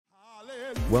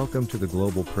Welcome to the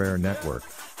Global Prayer Network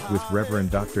with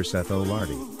Reverend Dr. Seth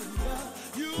O'Lardy.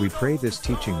 We pray this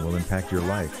teaching will impact your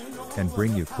life and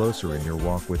bring you closer in your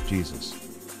walk with Jesus.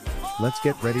 Let's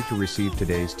get ready to receive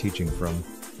today's teaching from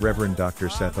Reverend Dr.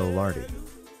 Seth O'Lardy.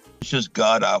 Gracious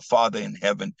God, our Father in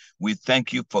heaven, we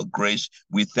thank you for grace.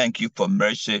 We thank you for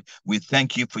mercy. We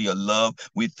thank you for your love.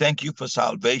 We thank you for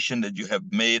salvation that you have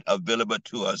made available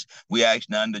to us. We ask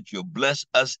now that you bless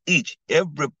us each,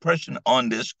 every person on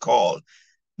this call,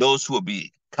 those who will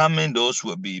be coming, those who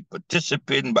will be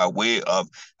participating by way of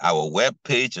our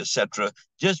webpage, etc.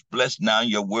 Just bless now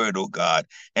your word, oh God.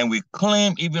 And we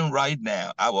claim even right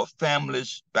now our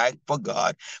families back for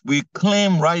God. We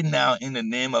claim right now in the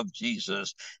name of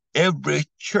Jesus every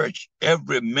church,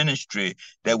 every ministry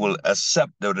that will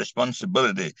accept the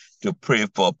responsibility to pray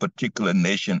for a particular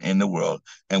nation in the world.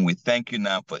 And we thank you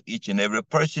now for each and every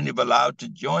person you've allowed to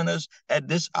join us at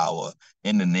this hour.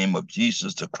 In the name of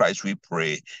Jesus the Christ we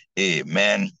pray.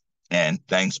 Amen. And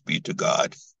thanks be to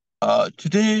God.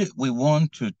 Today we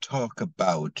want to talk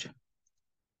about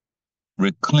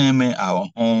reclaiming our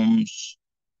homes,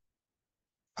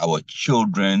 our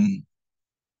children,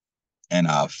 and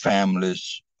our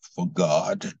families for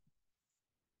God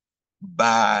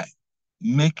by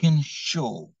making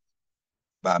sure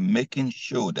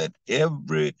that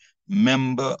every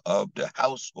member of the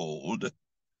household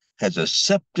has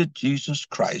accepted Jesus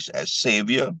Christ as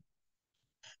Savior,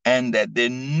 and that they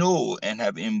know and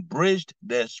have embraced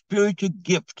their spiritual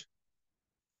gift.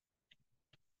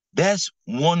 That's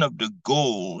one of the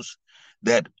goals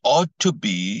that ought to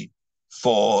be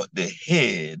for the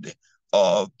head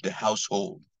of the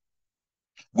household.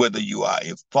 Whether you are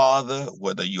a father,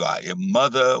 whether you are a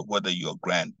mother, whether you're a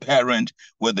grandparent,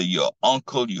 whether you're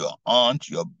uncle, your aunt,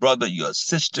 your brother, your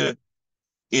sister,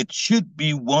 it should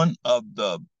be one of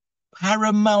the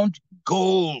paramount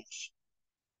goals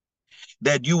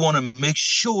that you want to make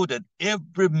sure that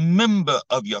every member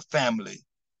of your family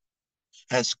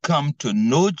has come to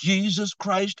know Jesus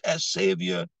Christ as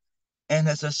Savior and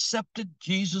has accepted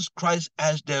Jesus Christ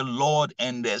as their Lord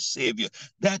and their Savior.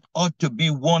 That ought to be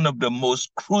one of the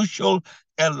most crucial,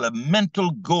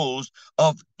 elemental goals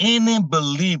of any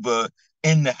believer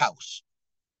in the house.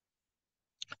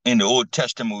 In the Old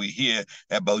Testament, we hear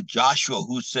about Joshua,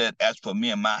 who said, "As for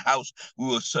me and my house, we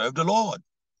will serve the Lord."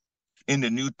 In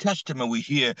the New Testament, we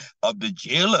hear of the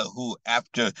jailer who,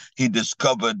 after he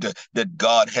discovered that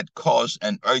God had caused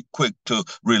an earthquake to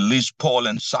release Paul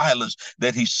and Silas,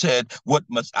 that he said, "What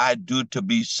must I do to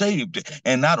be saved?"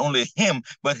 And not only him,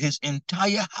 but his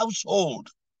entire household.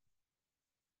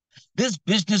 This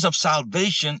business of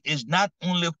salvation is not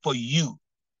only for you.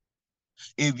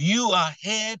 If you are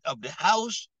head of the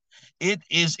house, it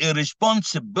is a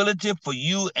responsibility for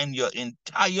you and your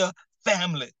entire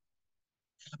family.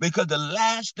 Because the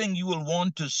last thing you will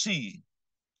want to see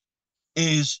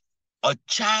is a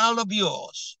child of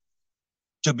yours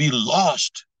to be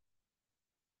lost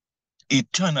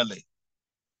eternally.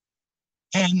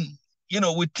 And,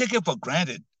 we take it for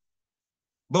granted.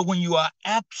 But when you are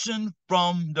absent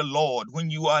from the Lord, when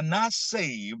you are not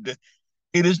saved,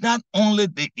 it is not only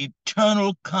the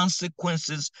eternal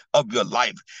consequences of your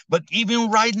life, but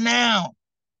even right now,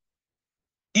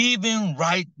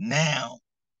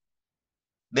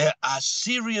 there are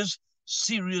serious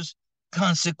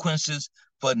consequences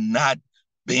for not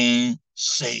being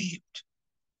saved.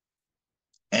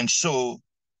 And so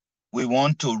we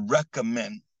want to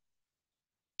recommend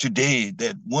today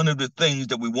that one of the things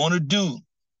that we want to do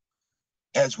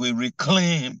as we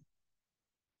reclaim,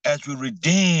 as we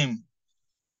redeem,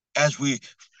 as we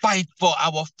fight for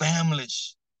our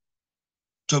families,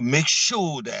 to make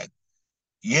sure that,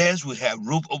 yes, we have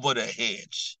roof over their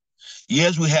heads.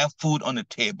 Yes, we have food on the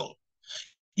table.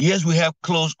 Yes, we have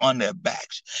clothes on their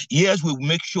backs. Yes, we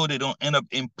make sure they don't end up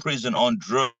in prison on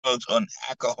drugs, on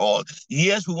alcohol.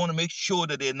 Yes, we want to make sure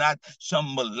that they're not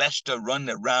some molester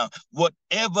running around.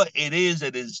 Whatever it is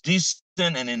that is decent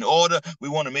and in order, we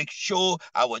want to make sure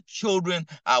our children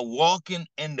are walking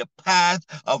in the path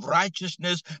of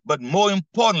righteousness, but more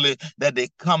importantly, that they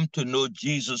come to know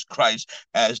Jesus Christ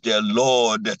as their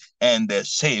Lord and their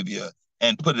Savior.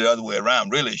 And put it the other way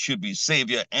around, really, it should be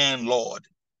Savior and Lord.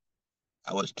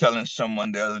 I was telling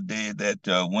someone the other day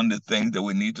that one of the things that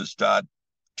we need to start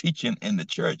teaching in the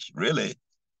church, really,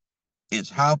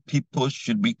 is how people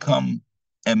should become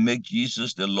and make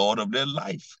Jesus the Lord of their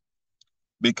life.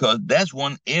 Because that's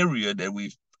one area that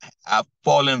we have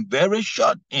fallen very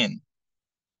short in.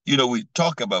 We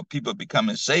talk about people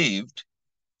becoming saved,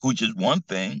 which is one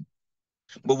thing,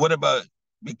 but what about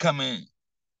becoming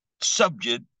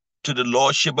subject to the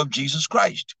lordship of Jesus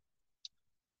Christ?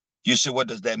 You say, what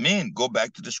does that mean? Go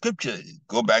back to the scripture.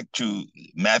 Go back to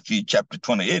Matthew chapter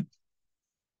 28.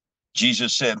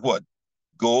 Jesus said what?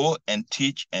 Go and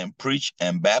teach and preach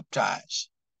and baptize,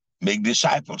 make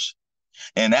disciples.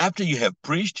 And after you have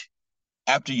preached,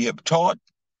 after you have taught,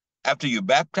 after you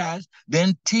baptize,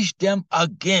 then teach them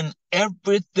again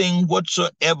everything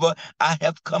whatsoever I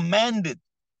have commanded.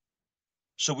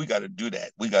 So we got to do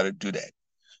that. We got to do that.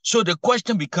 So the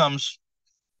question becomes,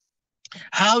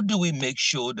 how do we make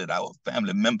sure that our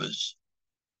family members,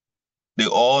 they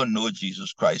all know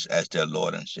Jesus Christ as their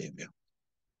Lord and Savior?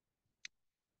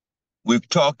 We've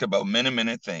talked about many,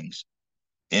 many things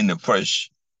in the first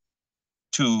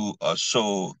two or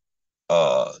so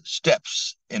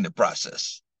steps in the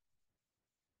process.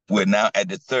 We're now at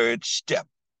the third step.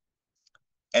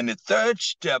 And the third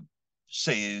step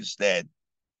says that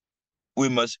we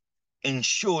must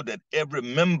ensure that every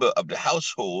member of the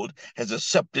household has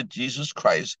accepted Jesus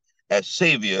Christ as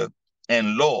Savior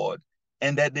and Lord,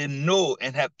 and that they know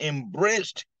and have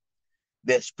embraced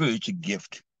their spiritual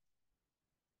gift.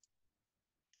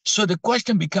 So the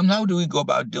question becomes, how do we go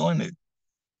about doing it?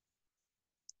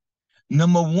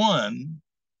 Number one,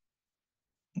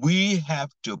 we have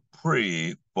to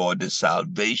pray for the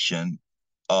salvation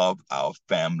of our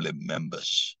family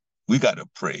members. We got to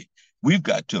pray. We've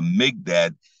got to make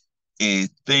that a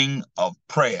thing of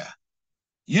prayer.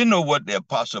 You know what the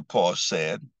Apostle Paul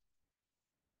said?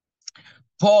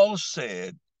 Paul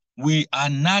said, we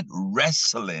are not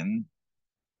wrestling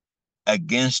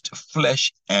against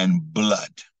flesh and blood.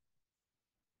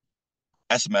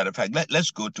 As a matter of fact,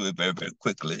 let's go to it very, very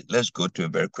quickly. Let's go to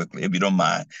it very quickly, if you don't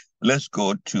mind. Let's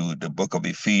go to the book of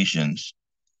Ephesians.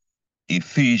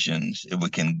 Ephesians, if we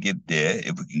can get there.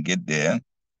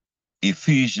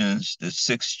 Ephesians, the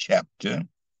sixth chapter.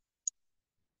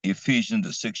 Ephesians,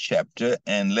 the sixth chapter,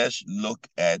 and let's look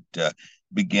at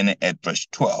beginning at verse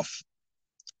 12.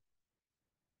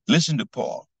 Listen to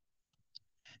Paul.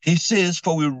 He says,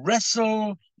 for we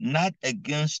wrestle not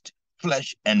against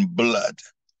flesh and blood,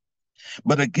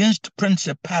 but against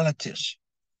principalities,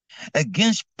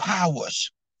 against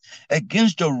powers,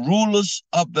 against the rulers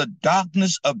of the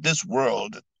darkness of this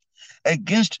world,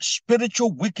 against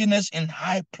spiritual wickedness in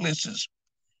high places.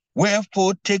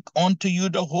 Wherefore take unto you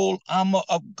the whole armor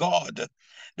of God,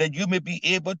 that you may be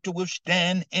able to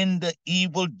withstand in the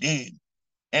evil day,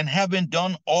 and having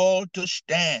done all to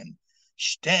stand.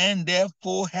 Stand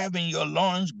therefore, having your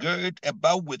loins girded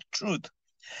about with truth,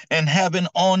 and having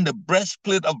on the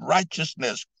breastplate of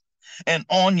righteousness, and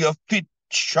on your feet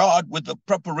shod with the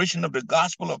preparation of the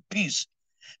gospel of peace,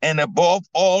 and above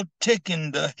all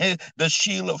taking the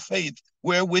shield of faith,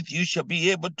 wherewith you shall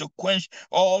be able to quench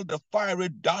all the fiery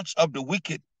darts of the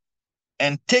wicked,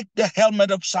 and take the helmet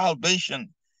of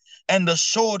salvation and the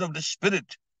sword of the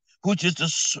Spirit, which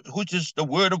is the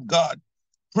word of God,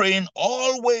 praying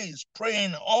always,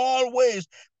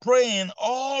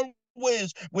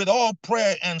 with all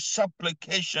prayer and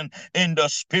supplication in the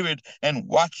Spirit, and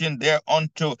watching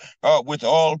thereunto with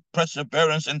all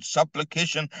perseverance and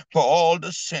supplication for all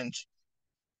the saints,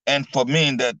 and for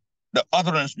me, that the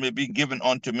utterance may be given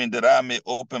unto me, that I may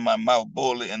open my mouth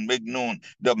boldly and make known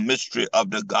the mystery of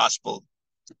the gospel.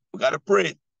 We got to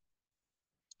pray.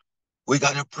 We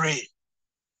got to pray.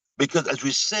 Because as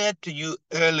we said to you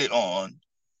early on,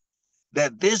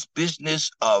 that this business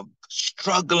of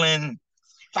struggling,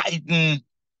 fighting,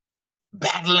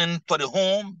 battling for the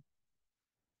home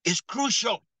is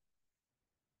crucial.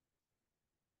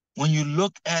 When you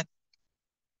look at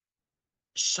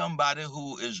somebody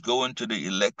who is going to the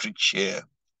electric chair,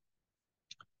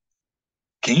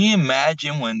 can you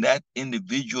imagine when that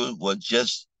individual was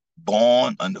just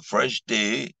born on the first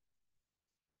day?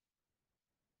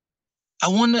 I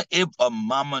wonder if a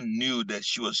mama knew that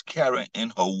she was carrying in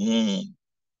her womb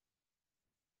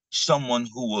someone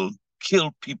who will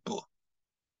kill people.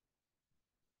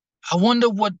 I wonder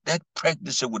what that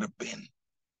pregnancy would have been.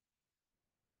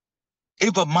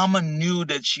 If a mama knew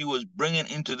that she was bringing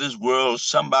into this world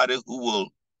somebody who will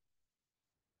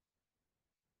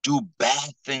do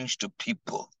bad things to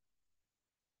people.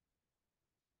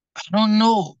 I don't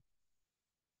know.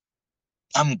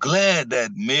 I'm glad that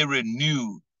Mary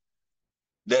knew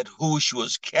that who she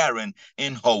was carrying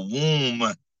in her womb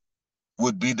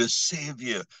would be the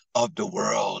Savior of the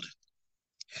world.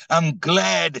 I'm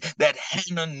glad that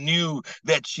Hannah knew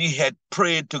that she had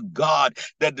prayed to God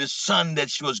that the son that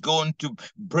she was going to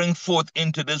bring forth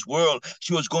into this world,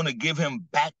 she was going to give him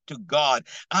back to God.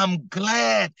 I'm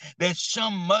glad that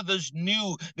some mothers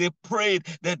knew, they prayed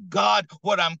that God,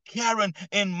 what I'm carrying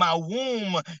in my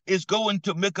womb is going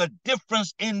to make a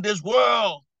difference in this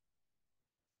world.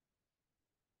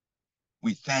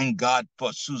 We thank God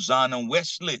for Suzanne and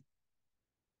Wesley.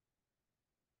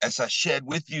 As I shared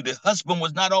with you, the husband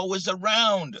was not always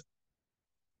around,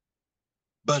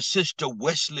 but Sister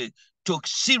Wesley took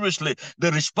seriously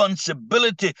the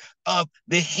responsibility of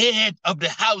the head of the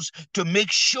house to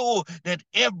make sure that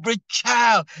every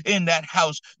child in that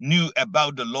house knew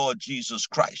about the Lord Jesus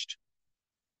Christ.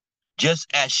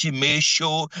 Just as she made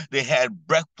sure they had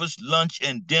breakfast, lunch,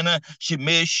 and dinner, she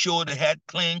made sure they had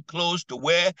clean clothes to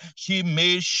wear. She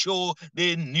made sure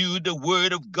they knew the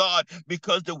word of God,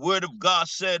 because the word of God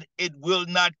said it will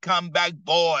not come back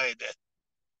void.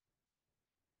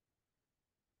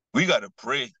 We got to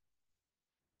pray.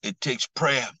 It takes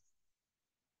prayer.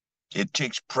 It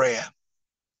takes prayer.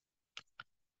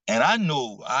 And I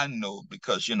know,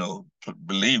 because,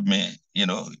 believe me,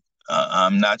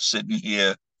 I'm not sitting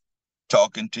here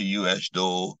talking to you as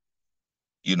though,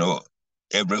 you know,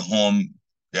 every home,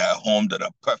 there are homes that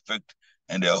are perfect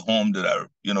and there are homes that are,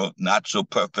 not so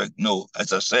perfect. No,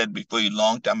 as I said before a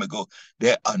long time ago,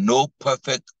 there are no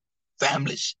perfect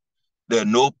families. There are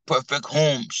no perfect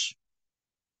homes.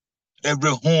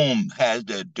 Every home has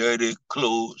their dirty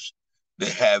clothes. They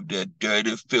have their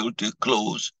dirty, filthy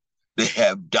clothes. They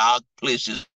have dark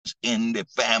places in the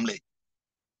family.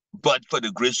 But for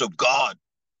the grace of God.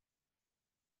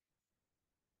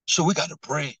 So we got to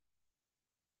pray.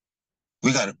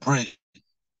 We got to pray.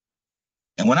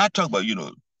 And when I talk about,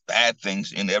 bad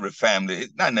things in every family,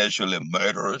 it's not necessarily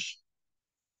murderers,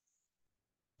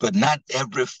 but not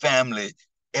every family,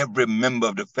 every member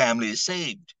of the family is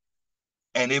saved.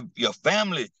 And if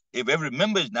every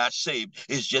member is not saved,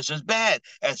 it's just as bad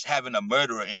as having a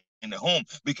murderer in the home.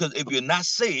 Because if you're not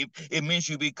saved, it means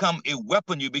you become a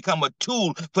weapon, you become a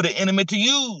tool for the enemy to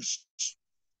use.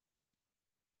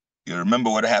 You remember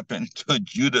what happened to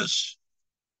Judas.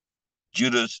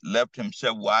 Judas left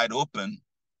himself wide open,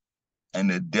 and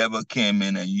the devil came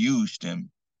in and used him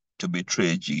to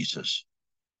betray Jesus.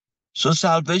 So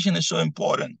salvation is so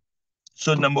important.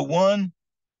 So number one,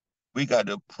 we got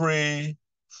to pray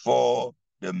for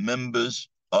the members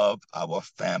of our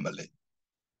family.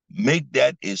 Make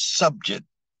that a subject,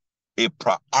 a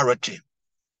priority.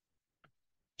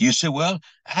 You say, well,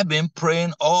 I've been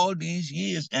praying all these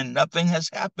years and nothing has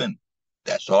happened.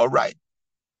 That's all right.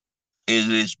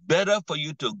 It is better for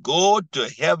you to go to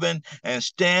heaven and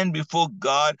stand before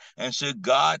God and say,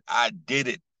 God, I did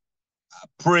it. I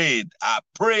prayed, I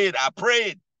prayed, I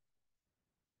prayed.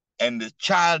 And the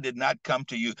child did not come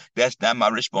to you. That's not my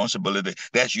responsibility.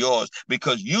 That's yours,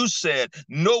 because you said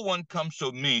no one comes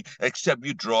to me except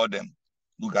you draw them.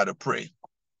 We got to pray.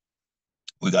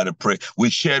 We got to pray. We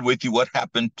shared with you what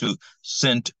happened to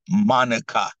Saint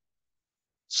Monica.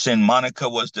 Saint Monica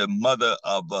was the mother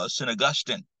of Saint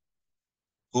Augustine,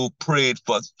 who prayed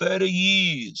for 30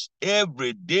 years,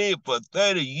 every day, for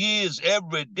 30 years,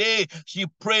 every day. She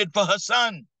prayed for her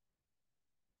son.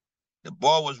 The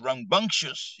boy was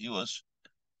rambunctious. He was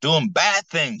doing bad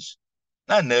things,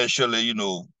 not necessarily,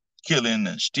 killing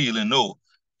and stealing. No,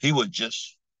 he was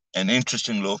just an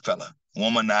interesting little fella,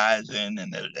 womanizing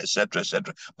and et cetera, et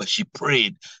cetera. But she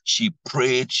prayed, she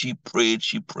prayed, she prayed,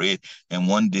 she prayed. And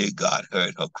one day God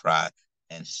heard her cry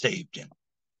and saved him.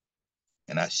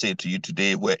 And I say to you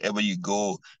today, wherever you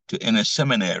go, to any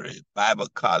seminary, Bible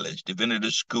college, divinity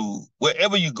school,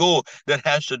 wherever you go that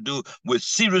has to do with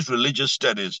serious religious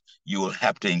studies, you will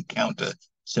have to encounter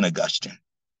St. Augustine.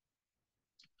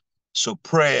 So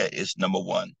prayer is number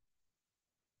one.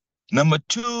 Number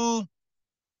two,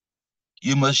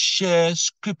 you must share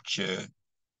scripture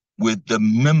with the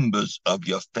members of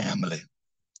your family.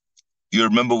 You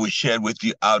remember we shared with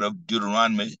you out of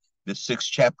Deuteronomy, the 6th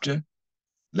chapter.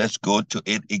 Let's go to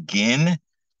it again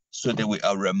so that we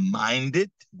are reminded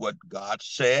what God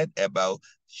said about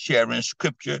sharing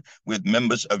scripture with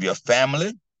members of your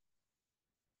family.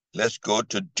 Let's go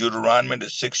to Deuteronomy, the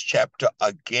 6th chapter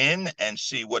again, and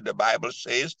see what the Bible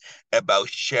says about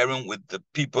sharing with the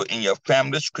people in your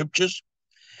family scriptures.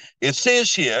 It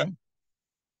says here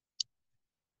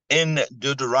in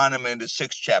Deuteronomy, the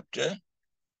 6th chapter,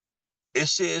 it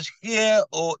says, "Hear,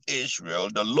 O Israel,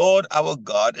 the Lord our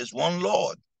God is one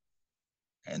Lord.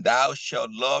 And thou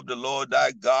shalt love the Lord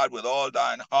thy God with all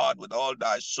thine heart, with all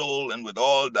thy soul, and with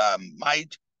all thy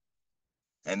might."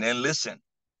 And then listen.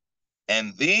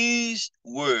 "And these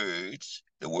words,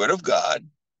 the word of God,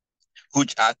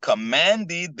 which I command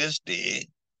thee this day,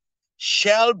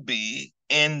 shall be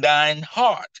in thine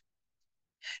heart,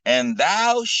 and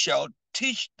thou shalt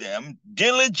teach them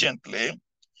diligently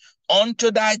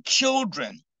unto thy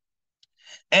children,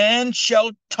 and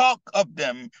shalt talk of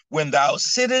them when thou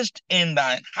sittest in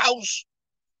thine house,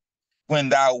 when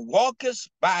thou walkest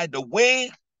by the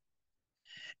way,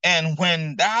 And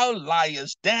when thou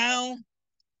liest down,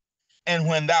 and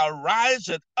when thou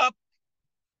risest up,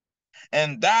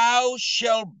 and thou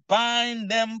shalt bind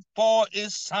them for a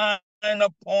sign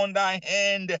upon thy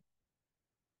hand,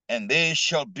 and they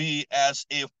shall be as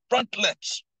a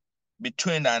frontlet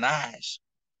between thine eyes,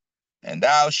 and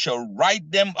thou shalt write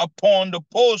them upon the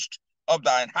post of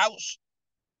thine house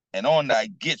and on thy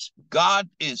gates. God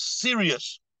is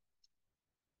serious.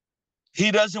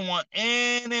 He doesn't want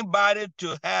anybody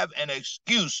to have an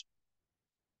excuse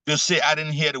to say, I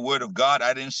didn't hear the word of God,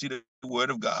 I didn't see the word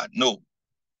of God. No,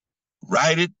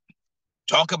 write it,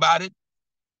 talk about it.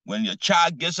 When your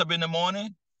child gets up in the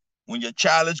morning, when your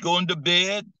child is going to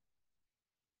bed,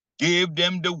 give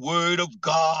them the word of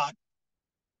God.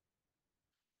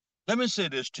 Let me say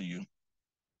this to you.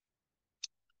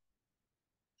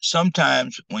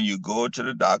 Sometimes when you go to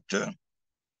the doctor,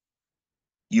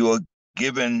 you are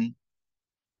given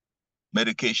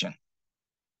medication.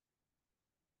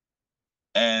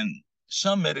 And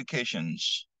some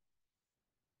medications,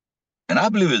 and I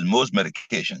believe it's most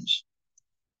medications,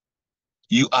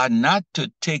 you are not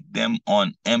to take them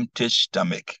on empty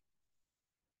stomach.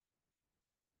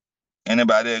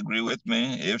 Anybody agree with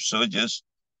me? If so, just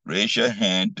raise your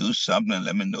hand, do something, and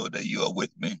let me know that you are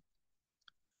with me.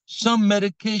 Some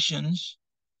medications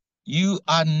you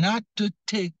are not to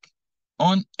take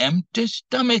on empty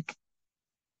stomach.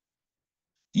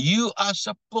 You are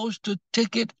supposed to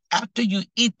take it after you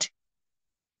eat.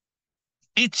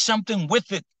 Eat something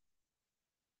with it.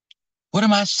 What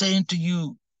am I saying to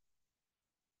you?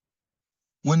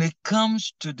 When it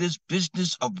comes to this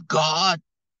business of God,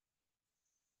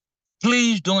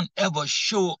 please don't ever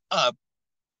show up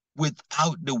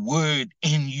without the word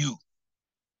in you.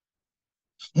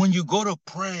 When you go to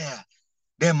prayer,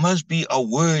 there must be a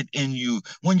word in you.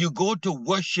 When you go to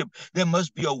worship, there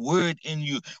must be a word in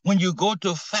you. When you go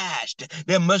to fast,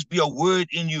 there must be a word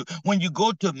in you. When you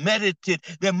go to meditate,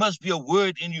 there must be a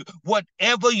word in you.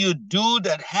 Whatever you do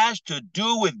that has to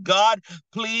do with God,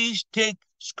 please take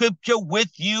scripture with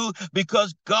you,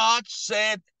 because God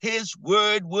said his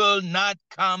word will not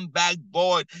come back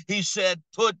void. He said,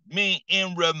 put me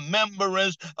in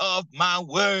remembrance of my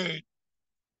word.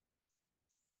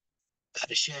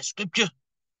 Gotta share scripture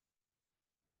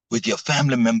with your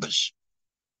family members.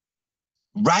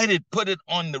 Write it, put it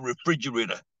on the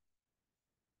refrigerator.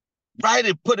 Write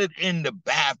it, put it in the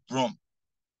bathroom.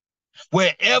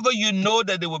 Wherever you know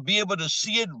that they will be able to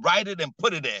see it, write it and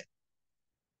put it there.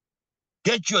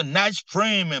 Get you a nice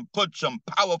frame and put some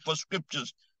powerful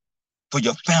scriptures for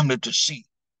your family to see.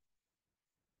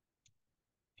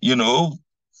 You know,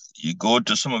 you go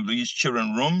to some of these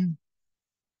children's rooms,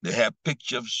 they have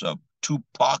pictures of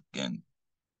Tupac and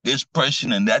this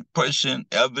person and that person,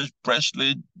 Elvis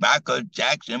Presley, Michael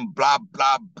Jackson, blah,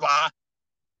 blah, blah.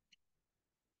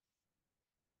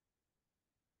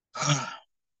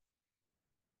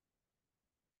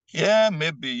 Yeah,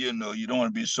 maybe, you don't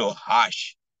want to be so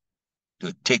harsh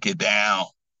to take it down,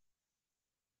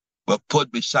 but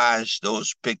put besides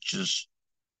those pictures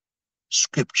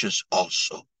scriptures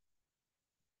also.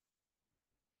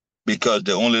 Because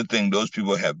the only thing those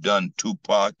people have done,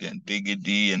 Tupac and Biggie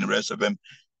D and the rest of them,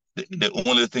 the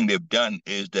only thing they've done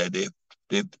is that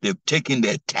they've taken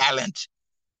their talents,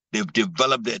 they've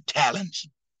developed their talents,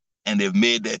 and they've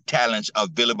made their talents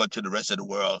available to the rest of the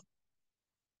world.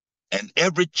 And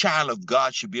every child of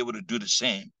God should be able to do the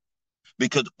same,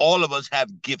 because all of us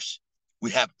have gifts.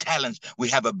 We have talents. We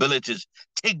have abilities.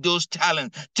 Take those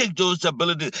talents, take those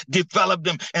abilities, develop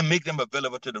them, and make them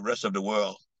available to the rest of the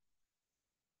world.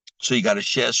 So you got to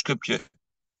share scripture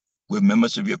with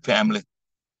members of your family.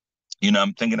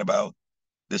 I'm thinking about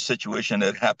the situation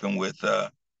that happened with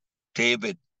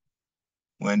David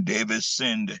when David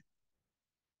sinned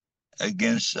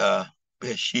against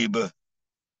Bathsheba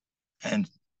and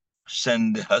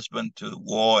sent the husband to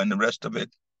war and the rest of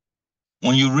it.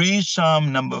 When you read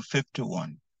Psalm number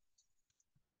 51,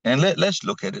 and let's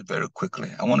look at it very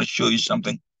quickly. I want to show you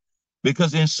something,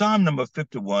 because in Psalm number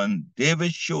 51,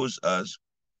 David shows us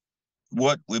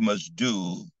what we must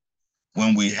do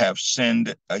when we have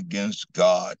sinned against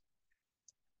God.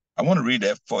 I want to read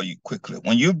that for you quickly.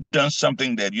 When you've done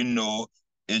something that you know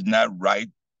is not right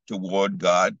toward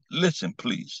God, listen,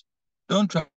 please.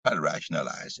 Don't try to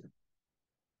rationalize it.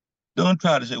 Don't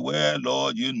try to say, well,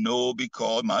 Lord,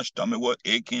 because my stomach was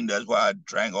aching, that's why I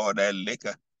drank all that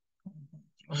liquor.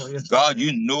 Oh, yes. God,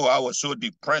 I was so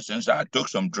depressed and so I took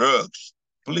some drugs.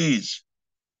 Please.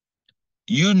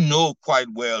 You know quite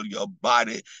well your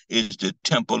body is the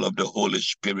temple of the Holy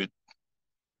Spirit.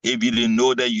 If you didn't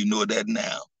know that, you know that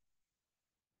now.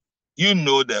 You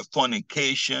know that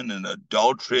fornication and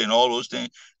adultery and all those things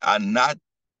are not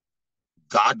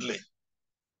godly.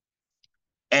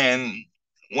 And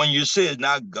when you say it's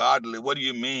not godly, what do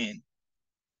you mean?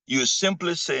 You're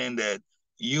simply saying that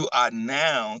you are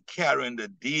now carrying the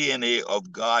DNA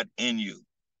of God in you.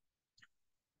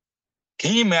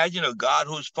 Can you imagine a God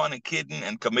who's fornicating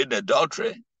and committing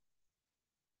adultery?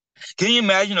 Can you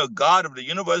imagine a God of the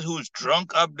universe who's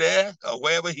drunk up there or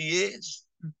wherever he is?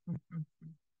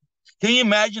 Can you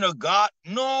imagine a God?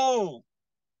 No.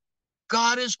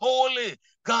 God is holy.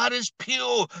 God is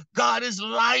pure. God is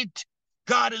light.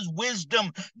 God is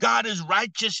wisdom. God is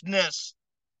righteousness.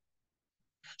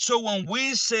 So when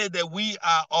we say that we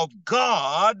are of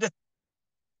God,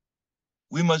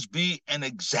 we must be an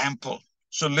example.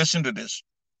 So listen to this.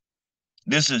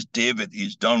 This is David.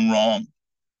 He's done wrong.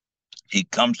 He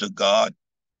comes to God.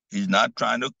 He's not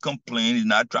trying to complain. He's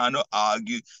not trying to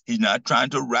argue. He's not trying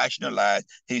to rationalize.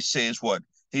 He says what?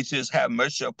 He says, have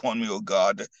mercy upon me, O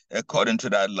God, according to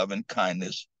thy loving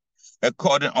kindness.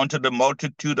 According unto the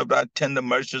multitude of thy tender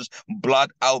mercies,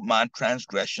 blot out my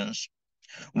transgressions.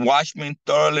 Wash me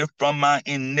thoroughly from my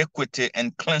iniquity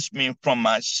and cleanse me from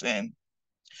my sin.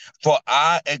 For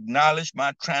I acknowledge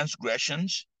my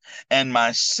transgressions, and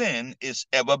my sin is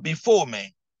ever before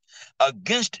me.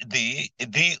 Against thee,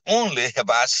 thee only have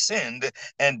I sinned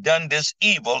and done this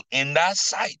evil in thy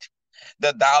sight,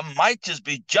 that thou mightest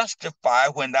be justified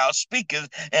when thou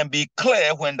speakest, and be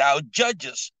clear when thou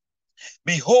judgest.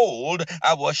 Behold,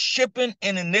 I was shipping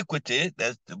in iniquity.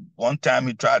 That's the one time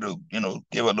he tried to,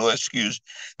 give a little excuse.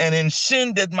 And in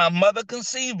sin did my mother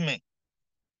conceive me.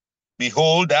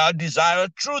 Behold, thou desire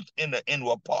truth in the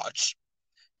inward parts,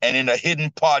 and in the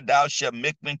hidden part thou shalt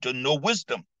make me to know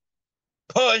wisdom.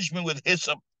 Purge me with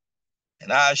hyssop,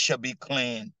 and I shall be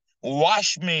clean.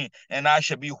 Wash me, and I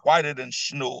shall be whiter than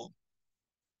snow.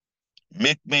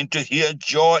 Make me to hear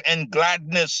joy and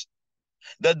gladness,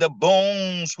 that the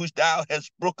bones which thou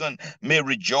hast broken may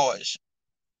rejoice.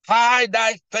 Hide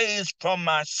thy face from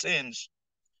my sins,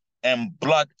 and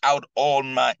blot out all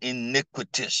my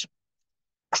iniquities.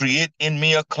 Create in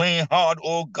me a clean heart,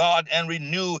 O God, and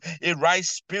renew a right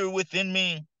spirit within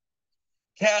me.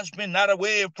 Cast me not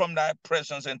away from thy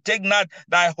presence, and take not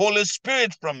thy Holy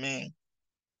Spirit from me.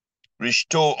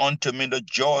 Restore unto me the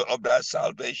joy of thy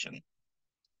salvation,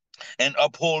 and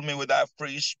uphold me with thy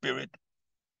free spirit.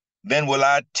 Then will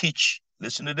I teach,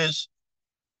 listen to this,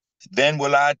 then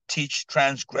will I teach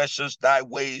transgressors thy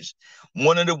ways.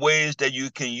 One of the ways that you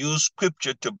can use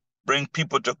scripture to bring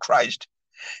people to Christ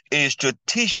is to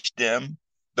teach them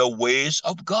the ways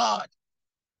of God.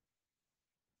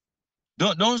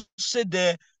 Don't sit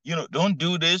there, don't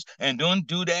do this and don't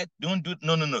do that. Don't do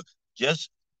no.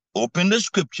 Just open the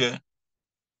scripture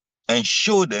and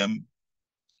show them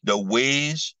the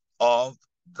ways of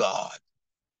God.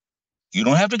 You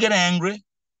don't have to get angry.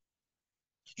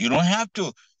 You don't have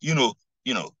to,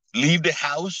 leave the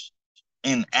house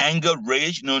in anger,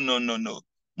 rage. No.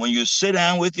 When you sit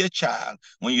down with your child,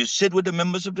 when you sit with the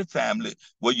members of the family,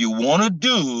 what you want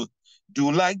to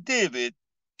do like David.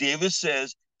 David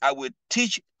says, I will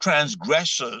teach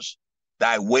transgressors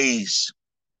thy ways.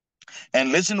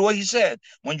 And listen to what he said.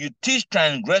 When you teach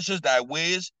transgressors thy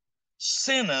ways,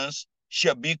 sinners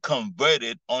shall be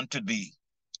converted unto thee.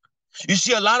 You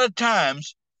see, a lot of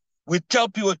times we tell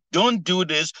people, don't do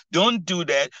this, don't do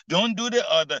that, don't do the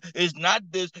other. It's not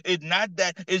this, it's not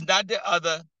that, it's not the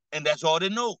other. And that's all they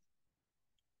know.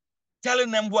 Telling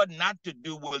them what not to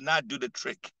do will not do the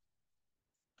trick.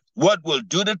 What will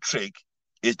do the trick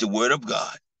is the word of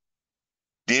God.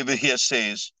 David here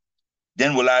says,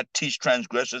 then will I teach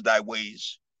transgressors thy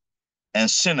ways, and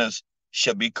sinners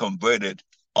shall be converted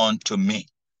unto me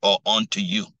or unto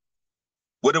you.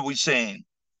 What are we saying?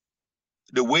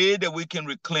 The way that we can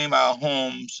reclaim our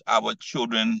homes, our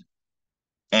children,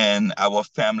 and our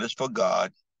families for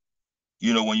God.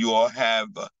 When you all have,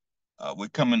 we're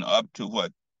coming up to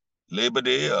what, Labor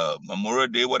Day, Memorial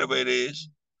Day, whatever it is,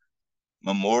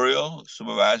 Memorial,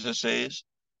 supervisor says,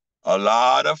 a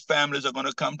lot of families are going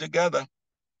to come together.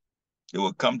 They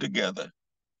will come together.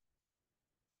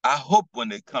 I hope when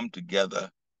they come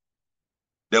together,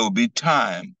 there will be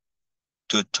time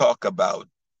to talk about,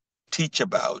 teach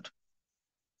about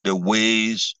the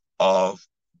ways of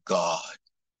God.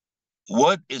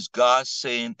 What is God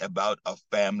saying about a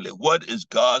family? What is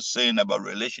God saying about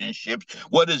relationships?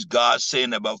 What is God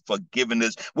saying about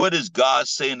forgiveness? What is God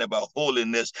saying about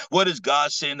holiness? What is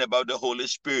God saying about the Holy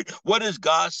Spirit? What is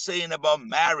God saying about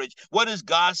marriage? What is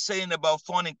God saying about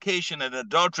fornication and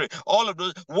adultery? All of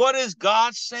those. What is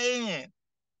God saying?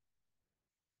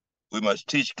 We must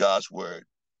teach God's word.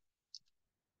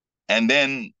 And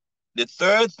then the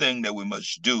third thing that we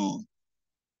must do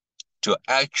to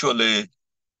actually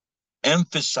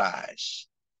emphasize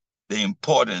the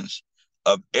importance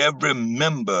of every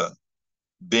member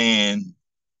being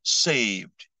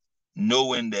saved,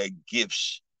 knowing their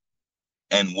gifts,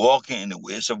 and walking in the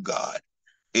ways of God,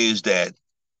 is that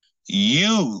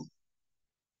you,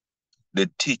 the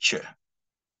teacher,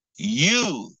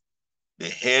 you, the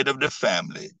head of the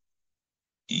family,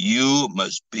 you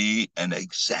must be an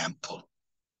example.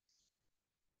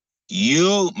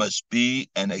 You must be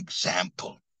an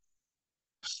example.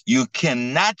 You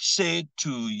cannot say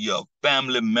to your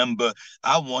family member,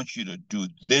 I want you to do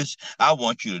this, I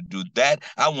want you to do that,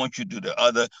 I want you to do the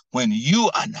other, when you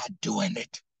are not doing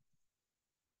it.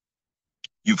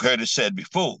 You've heard it said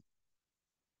before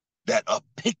that a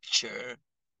picture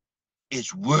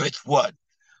is worth what?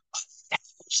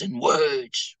 1,000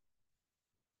 words.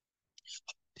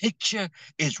 Picture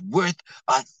is worth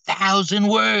 1,000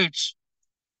 words.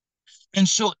 And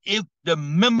so if the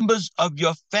members of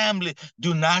your family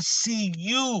do not see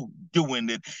you doing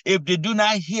it, if they do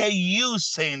not hear you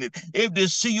saying it, if they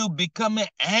see you becoming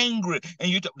angry and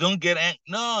you don't get angry,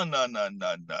 no, no, no,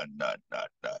 no, no, no, no,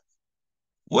 no.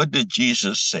 What did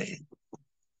Jesus say?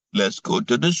 Let's go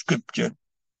to the scripture.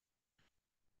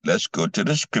 Let's go to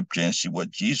the scripture and see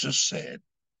what Jesus said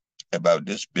about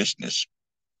this business.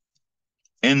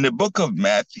 In the book of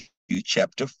Matthew,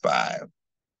 chapter 5,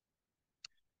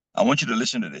 I want you to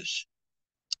listen to this.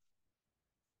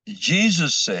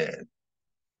 Jesus said,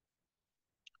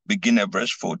 begin at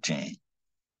verse 14.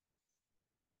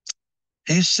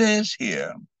 He says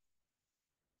here,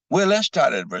 well, let's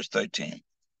start at verse 13.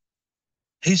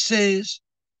 He says,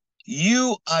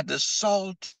 you are the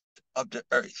salt of the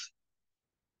earth.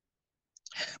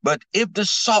 But if the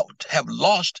salt have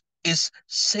lost its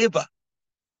savor,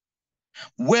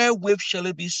 wherewith shall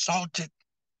it be salted?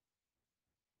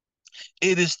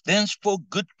 It is thenceforth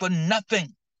good for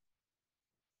nothing,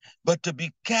 but to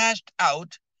be cast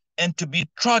out and to be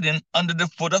trodden under the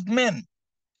foot of men.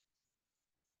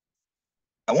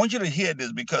 I want you to hear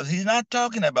this because he's not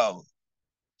talking about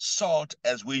salt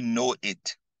as we know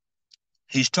it.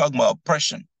 He's talking about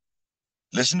oppression.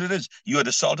 Listen to this. You are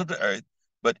the salt of the earth,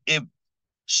 but if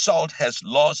salt has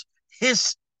lost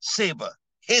his savor,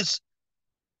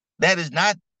 that is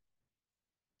not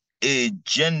a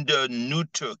gender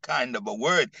neutral kind of a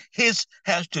word. His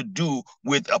has to do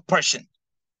with oppression.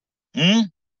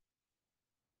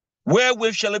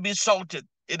 Wherewith shall it be salted?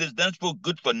 It is thenceforth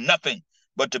good for nothing,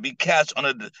 but to be cast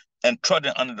and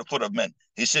trodden under the foot of men.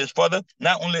 He says further,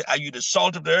 not only are you the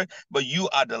salt of the earth, but you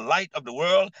are the light of the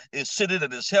world. A city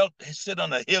that is sit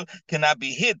on a hill cannot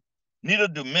be hid. Neither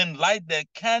do men light their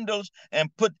candles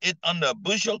and put it under a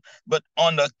bushel, but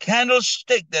on a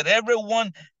candlestick, that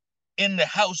everyone in the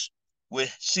house will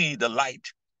see the light.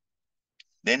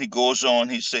 Then he goes on,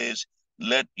 he says,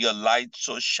 let your light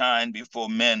so shine before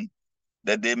men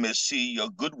that they may see your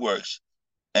good works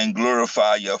and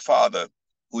glorify your Father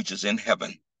which is in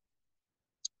heaven.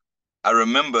 I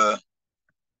remember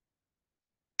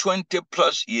 20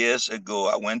 plus years ago,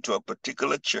 I went to a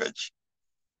particular church,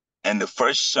 and the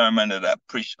first sermon that I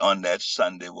preached on that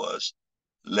Sunday was,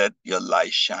 let your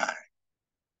light shine.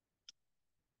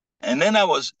 And then I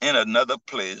was in another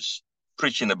place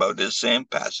preaching about this same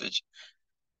passage,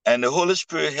 and the Holy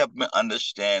Spirit helped me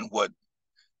understand what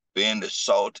being the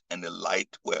salt and the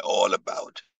light were all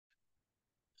about.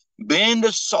 Being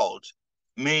the salt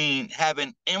means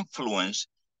having influence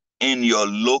in your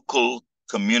local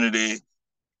community,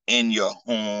 in your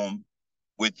home,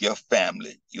 with your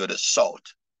family. You're the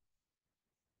salt.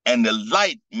 And the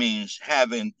light means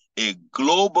having a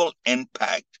global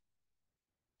impact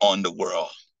on the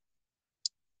world.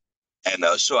 And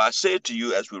so I say to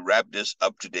you as we wrap this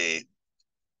up today,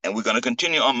 and we're going to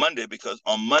continue on Monday, because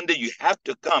on Monday you have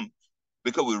to come,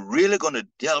 because we're really going to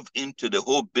delve into the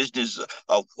whole business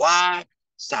of why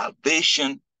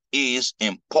salvation is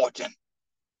important.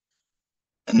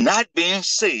 And not being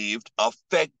saved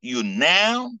affects you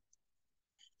now,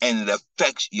 and it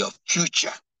affects your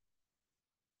future.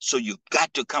 So you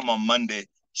got to come on Monday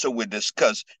so we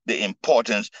discuss the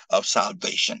importance of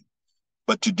salvation.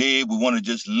 But today we want to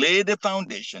just lay the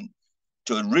foundation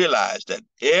to realize that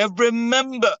every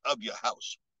member of your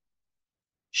house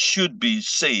should be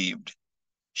saved,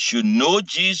 should know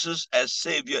Jesus as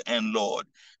Savior and Lord,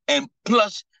 and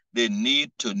plus they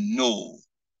need to know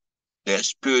their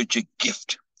spiritual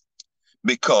gift,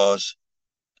 because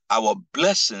our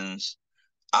blessings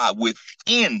are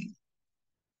within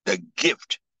the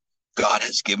gift God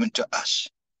has given to us.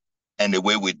 And the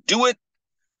way we do it,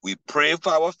 we pray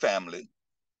for our family,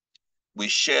 we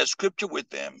share scripture with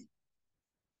them,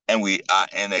 and we are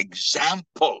an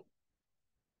example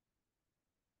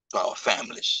to our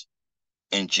families.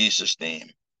 In Jesus'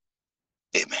 name,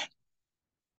 amen.